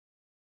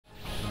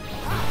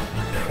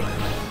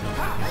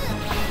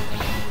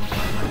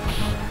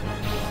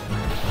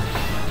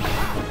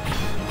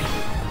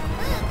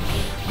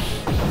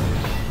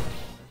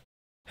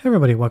Hey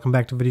everybody, welcome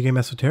back to Video Game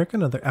Esoterica,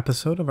 another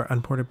episode of our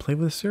Unported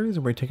playlist series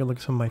where we take a look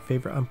at some of my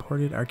favorite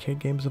unported arcade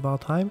games of all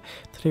time.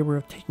 Today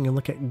we're taking a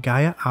look at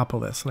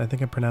Gaiapolis, and I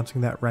think I'm pronouncing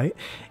that right.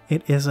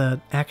 It is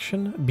an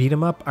action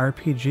beat-em-up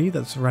RPG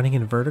that's running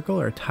in vertical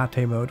or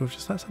TATE mode, which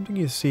is not something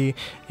you see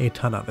a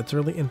ton of. It's a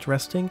really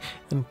interesting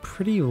and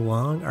pretty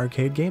long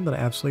arcade game that I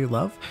absolutely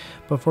love.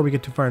 Before we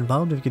get too far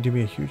involved, if you could do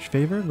me a huge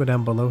favor, go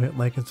down below, hit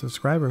like and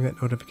subscribe, and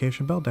that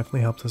notification bell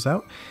definitely helps us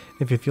out.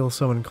 If you feel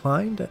so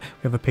inclined, we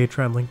have a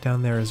Patreon link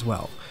down there as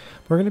well.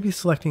 We're going to be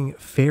selecting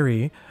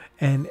Fairy,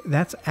 and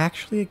that's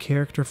actually a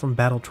character from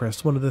Battle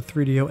Trist, one of the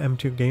 3DO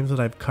M2 games that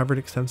I've covered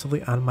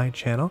extensively on my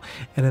channel,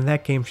 and in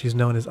that game she's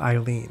known as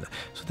Eileen.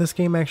 So this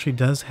game actually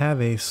does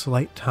have a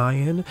slight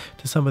tie-in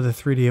to some of the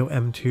 3DO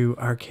M2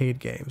 arcade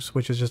games,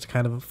 which is just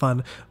kind of a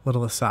fun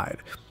little aside.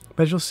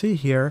 But as you'll see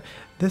here,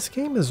 this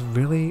game is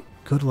really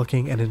good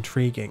looking and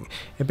intriguing.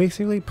 It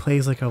basically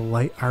plays like a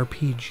light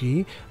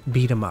RPG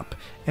beat 'em up,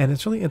 and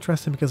it's really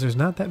interesting because there's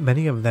not that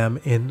many of them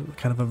in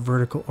kind of a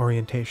vertical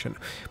orientation.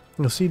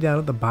 You'll see down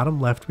at the bottom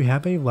left we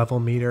have a level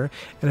meter,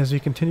 and as we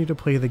continue to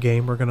play the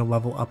game we're going to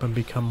level up and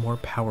become more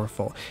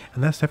powerful,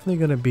 and that's definitely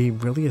going to be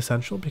really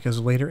essential because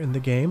later in the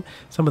game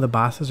some of the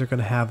bosses are going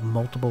to have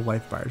multiple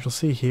life bars. You'll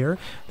see here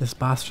this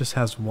boss just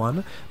has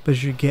one, but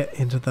as you get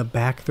into the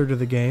back third of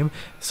the game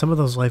some of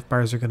those life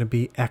bars are going to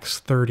be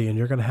x30, and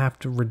you're going to have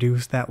to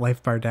reduce that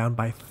life bar down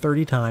by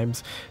 30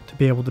 times to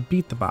be able to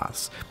beat the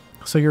boss.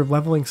 So your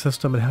leveling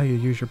system and how you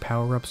use your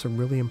power-ups are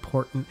really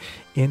important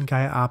in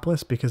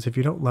Gaiapolis, because if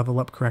you don't level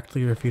up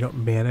correctly or if you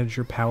don't manage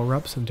your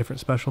power-ups and different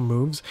special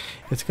moves,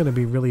 it's going to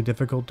be really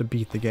difficult to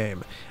beat the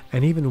game.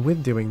 And even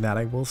with doing that,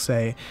 I will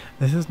say,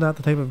 this is not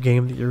the type of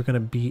game that you're going to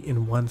beat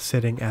in one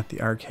sitting at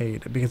the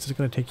arcade, because it's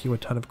going to take you a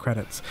ton of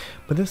credits.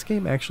 But this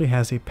game actually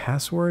has a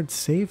password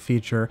save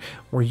feature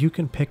where you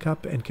can pick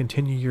up and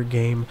continue your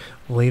game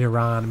later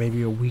on,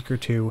 maybe a week or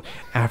two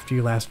after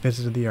you last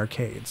visited the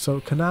arcade. So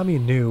Konami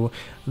knew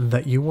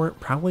that you weren't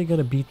probably going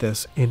to beat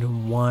this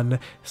in one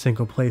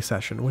single play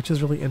session, which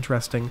is really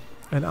interesting,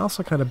 and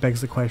also kind of begs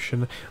the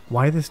question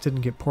why this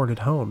didn't get ported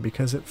home,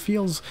 because it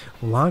feels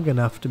long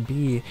enough to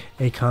be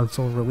a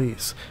console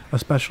release,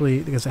 especially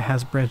because it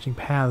has branching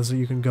paths that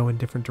you can go in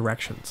different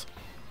directions.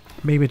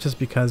 Maybe it's just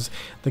because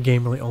the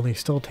game really only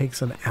still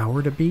takes an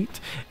hour to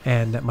beat,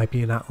 and that might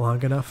be not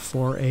long enough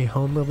for a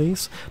home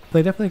release. But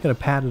they definitely could have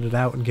padded it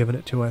out and given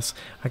it to us.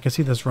 I can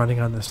see this running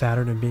on the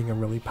Saturn and being a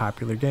really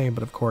popular game,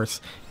 but of course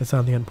it's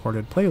on the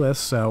Unported playlist,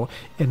 so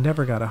it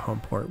never got a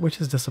home port,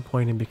 which is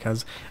disappointing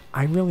because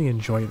I really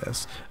enjoy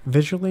this.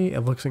 Visually,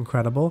 it looks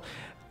incredible.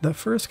 The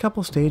first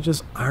couple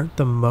stages aren't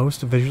the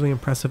most visually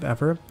impressive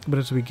ever, but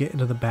as we get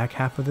into the back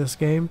half of this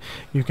game,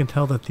 you can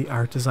tell that the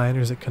art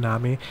designers at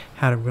Konami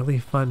had a really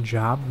fun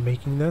job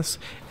making this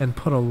and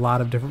put a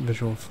lot of different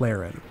visual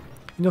flair in.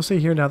 And you'll see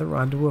here now that we're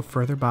onto a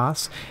further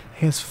boss,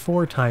 he has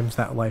 4 times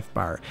that life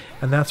bar,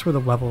 and that's where the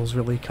levels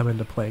really come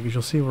into play, because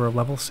you'll see we're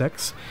level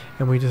 6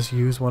 and we just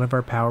use one of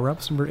our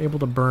power-ups and we're able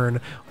to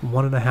burn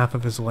 1.5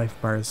 of his life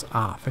bars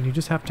off, and you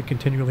just have to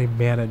continually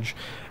manage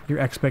your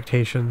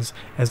expectations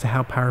as to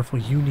how powerful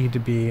you need to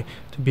be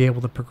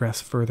able to progress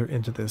further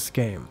into this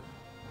game.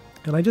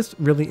 And I just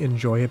really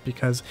enjoy it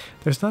because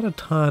there's not a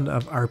ton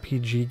of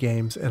RPG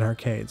games in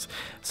arcades.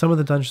 Some of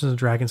the Dungeons &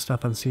 Dragons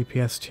stuff on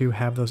CPS2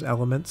 have those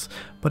elements,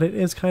 but it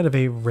is kind of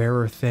a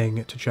rarer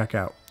thing to check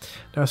out.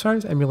 Now as far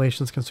as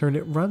emulation is concerned,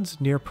 it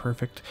runs near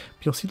perfect.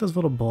 You'll see those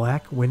little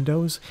black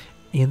windows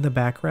in the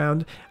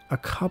background. A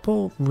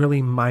couple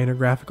really minor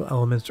graphical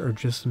elements are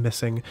just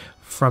missing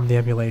from the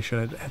emulation.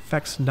 It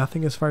affects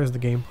nothing as far as the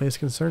gameplay is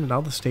concerned, and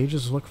all the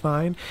stages look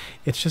fine.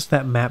 It's just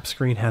that map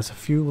screen has a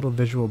few little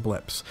visual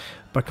blips.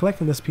 But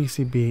collecting this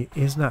PCB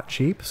is not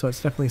cheap, so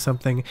it's definitely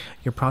something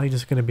you're probably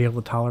just going to be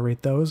able to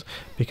tolerate those,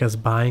 because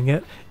buying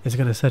it is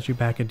going to set you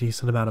back a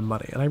decent amount of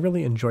money. And I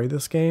really enjoy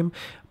this game,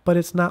 but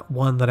it's not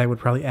one that I would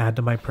probably add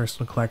to my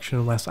personal collection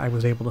unless I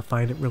was able to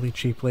find it really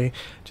cheaply,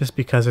 just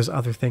because there's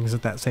other things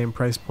at that same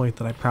price point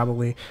that I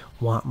probably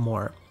want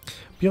more.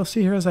 But you'll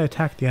see here as I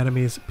attack the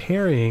enemies,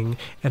 parrying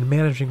and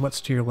managing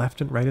what's to your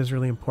left and right is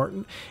really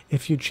important.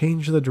 If you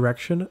change the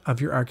direction of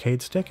your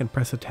arcade stick and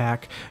press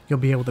attack, you'll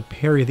be able to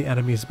parry the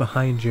enemies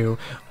behind you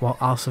while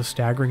also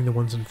staggering the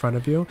ones in front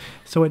of you.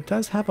 So it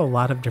does have a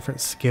lot of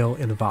different skill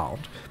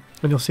involved.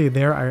 And you'll see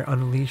there I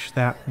unleash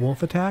that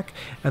wolf attack,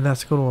 and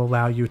that's going to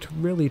allow you to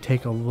really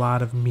take a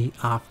lot of meat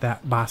off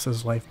that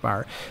boss's life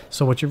bar.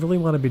 So what you really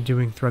want to be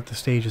doing throughout the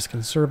stage is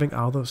conserving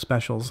all those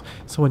specials,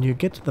 so when you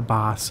get to the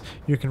boss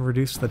you can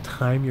reduce the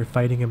time you're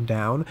fighting him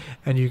down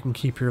and you can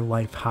keep your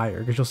life higher.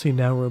 Because you'll see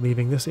now we're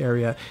leaving this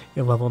area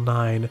at level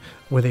 9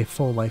 with a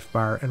full life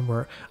bar, and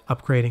we're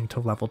upgrading to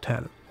level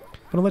 10.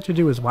 What I'll let you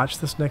do is watch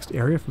this next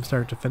area from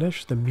start to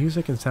finish. The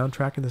music and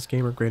soundtrack in this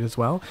game are great as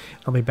well.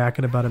 I'll be back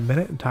in about a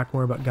minute and talk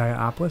more about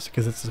Gaiapolis,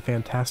 because it's a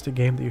fantastic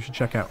game that you should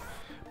check out.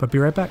 But be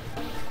right back.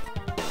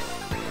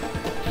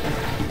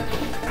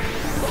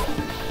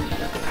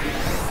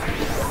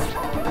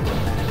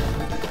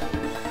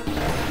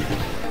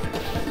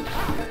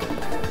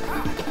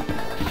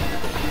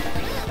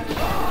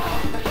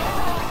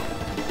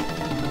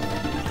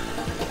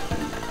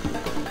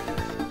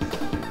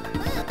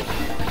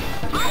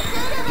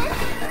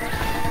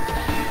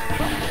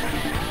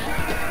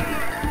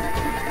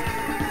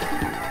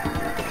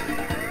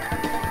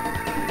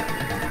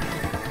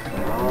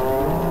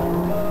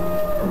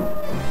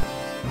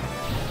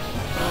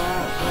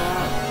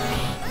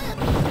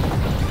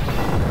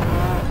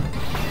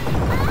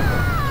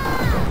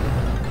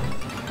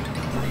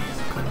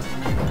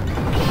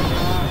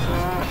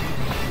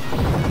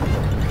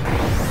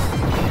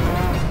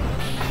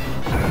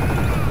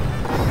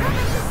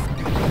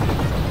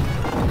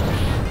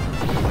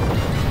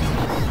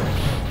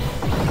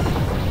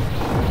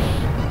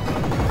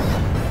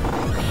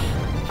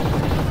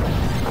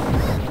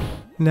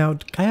 Now,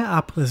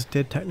 Gaiapolis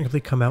did technically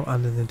come out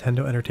on the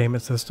Nintendo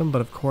Entertainment System,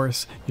 but of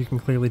course, you can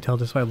clearly tell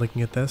just by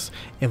looking at this,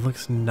 it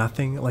looks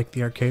nothing like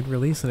the arcade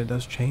release, and it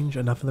does change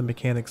enough of the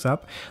mechanics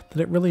up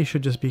that it really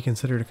should just be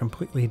considered a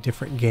completely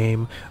different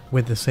game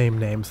with the same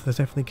name, so this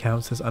definitely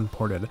counts as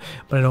unported.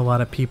 But I know a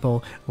lot of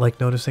people like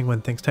noticing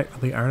when things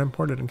technically aren't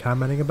imported and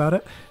commenting about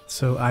it,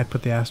 so I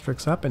put the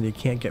asterisks up and you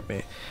can't get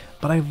me.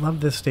 But I love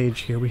this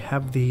stage here. We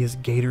have these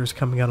gators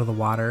coming out of the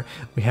water.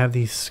 We have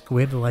these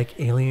squid-like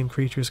alien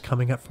creatures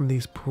coming up from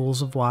these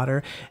pools of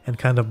water and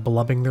kind of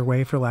blubbing their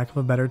way, for lack of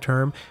a better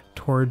term,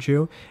 towards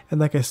you.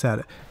 And like I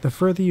said, the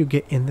further you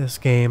get in this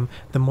game,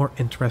 the more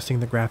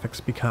interesting the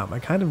graphics become. I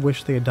kind of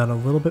wish they had done a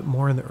little bit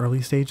more in the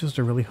early stages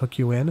to really hook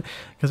you in,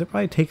 because it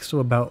probably takes to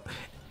about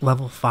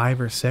level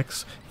 5 or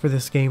 6 for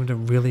this game to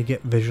really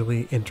get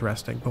visually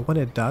interesting. But when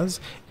it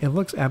does, it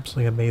looks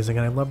absolutely amazing,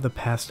 and I love the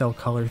pastel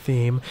color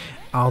theme,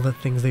 all the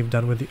things they've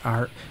done with the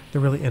art. They're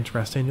really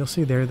interesting. You'll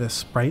see there the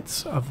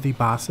sprites of the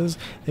bosses,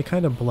 they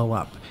kind of blow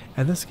up.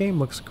 And this game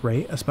looks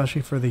great,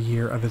 especially for the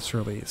year of its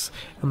release.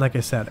 And like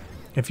I said,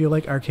 if you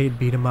like arcade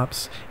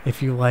beat-em-ups,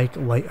 if you like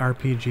light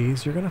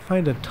RPGs, you're going to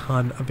find a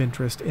ton of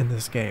interest in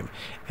this game.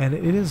 And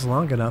it is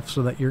long enough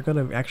so that you're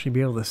going to actually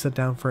be able to sit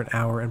down for an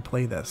hour and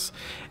play this.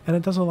 And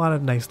it does a lot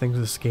of nice things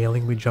with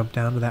scaling. We jump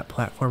down to that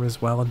platform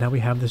as well, and now we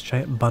have this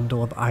giant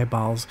bundle of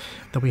eyeballs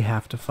that we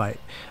have to fight.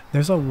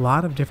 There's a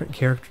lot of different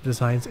character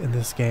designs in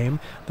this game.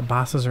 The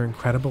bosses are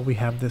incredible. We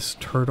have this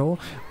turtle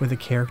with a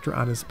character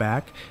on his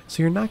back,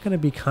 so you're not going to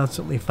be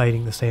constantly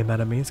fighting the same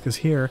enemies, because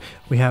here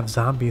we have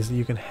zombies that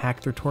you can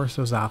hack their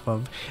torsos off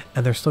of,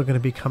 and they're still going to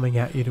be coming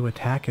at you to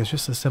attack as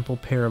just a simple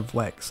pair of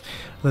legs.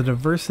 The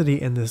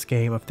diversity in this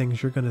game of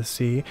things you're going to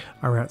see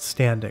are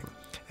outstanding.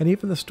 And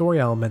even the story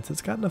elements,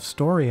 it's got enough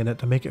story in it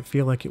to make it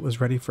feel like it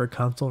was ready for a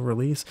console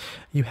release.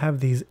 You have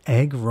these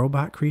egg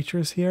robot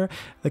creatures here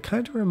that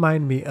kind of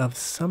remind me of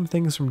some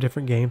things from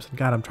different games. And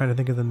God, I'm trying to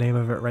think of the name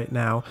of it right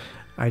now.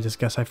 I just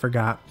guess I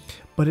forgot.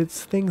 But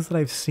it's things that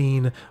I've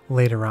seen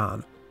later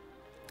on.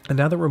 And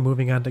now that we're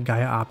moving on to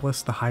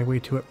Gaiapolis, the highway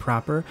to it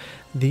proper,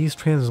 these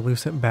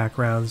translucent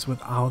backgrounds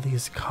with all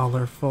these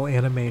colorful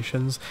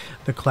animations,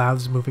 the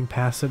clouds moving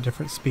past at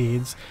different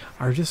speeds,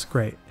 are just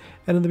great.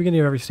 And in the beginning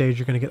of every stage,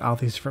 you're going to get all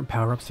these different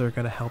power-ups that are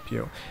going to help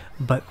you.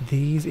 But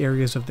these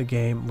areas of the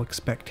game look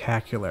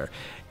spectacular.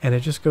 And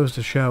it just goes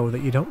to show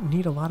that you don't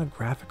need a lot of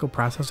graphical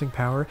processing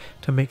power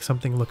to make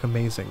something look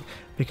amazing.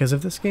 Because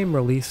if this game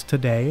released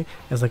today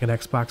as like an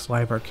Xbox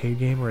Live Arcade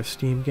game or a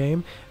Steam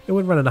game, it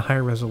would run at a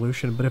higher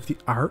resolution. But if the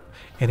art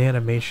and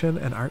animation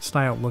and art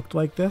style looked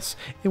like this,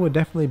 it would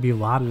definitely be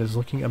lauded as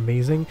looking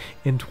amazing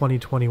in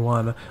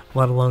 2021,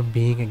 let alone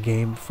being a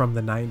game from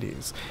the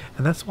 90s.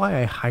 And that's why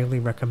I highly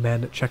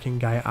recommend checking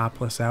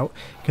Gaiapolis out,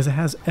 because it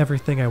has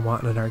everything I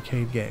want in an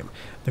arcade game.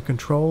 The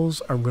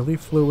controls are really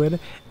fluid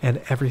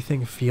and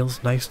everything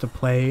feels nice to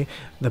play.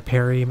 The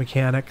parry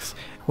mechanics,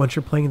 once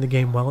you're playing the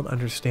game well and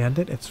understand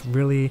it, it's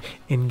really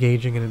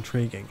engaging and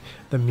intriguing.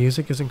 The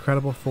music is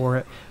incredible for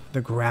it.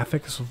 The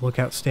graphics look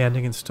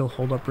outstanding and still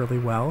hold up really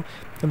well.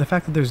 And the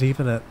fact that there's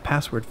even a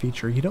password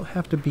feature, you don't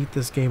have to beat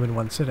this game in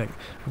one sitting.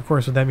 Of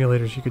course, with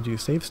emulators you could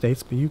use save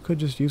states, but you could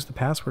just use the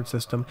password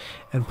system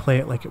and play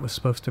it like it was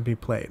supposed to be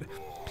played.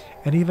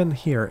 And even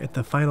here, at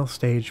the final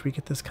stage, we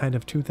get this kind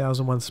of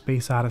 2001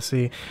 Space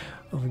Odyssey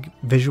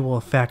visual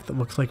effect that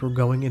looks like we're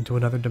going into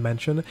another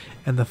dimension,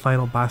 and the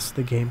final boss of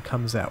the game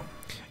comes out.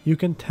 You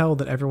can tell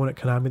that everyone at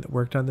Konami that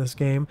worked on this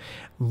game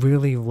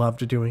really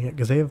loved doing it,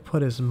 because they have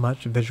put as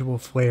much visual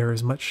flair,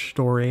 as much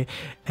story,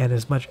 and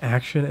as much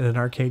action in an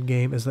arcade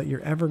game as that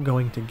you're ever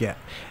going to get.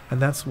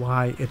 And that's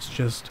why it's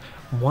just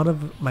one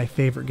of my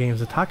favorite games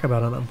to talk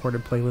about on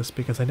Unported Playlist,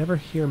 because I never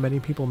hear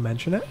many people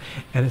mention it,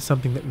 and it's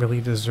something that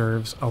really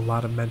deserves a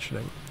lot of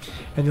mentioning.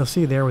 And you'll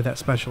see there with that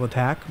special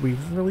attack,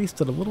 we've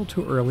released it a little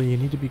too early. You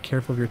need to be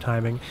careful of your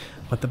timing,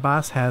 but the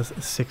boss has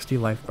 60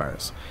 life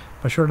bars.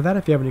 But short of that,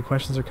 if you have any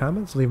questions or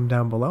comments, leave them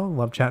down below. I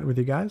love chatting with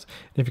you guys.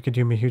 And if you could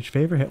do me a huge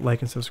favor, hit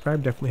like and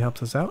subscribe. Definitely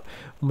helps us out.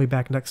 We'll be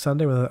back next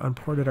Sunday with an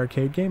Unported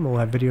arcade game. We'll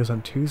have videos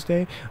on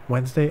Tuesday,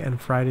 Wednesday, and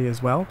Friday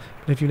as well.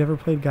 But if you've never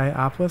played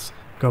Gaiapolis,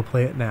 go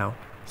play it now.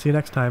 See you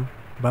next time.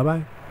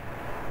 Bye-bye.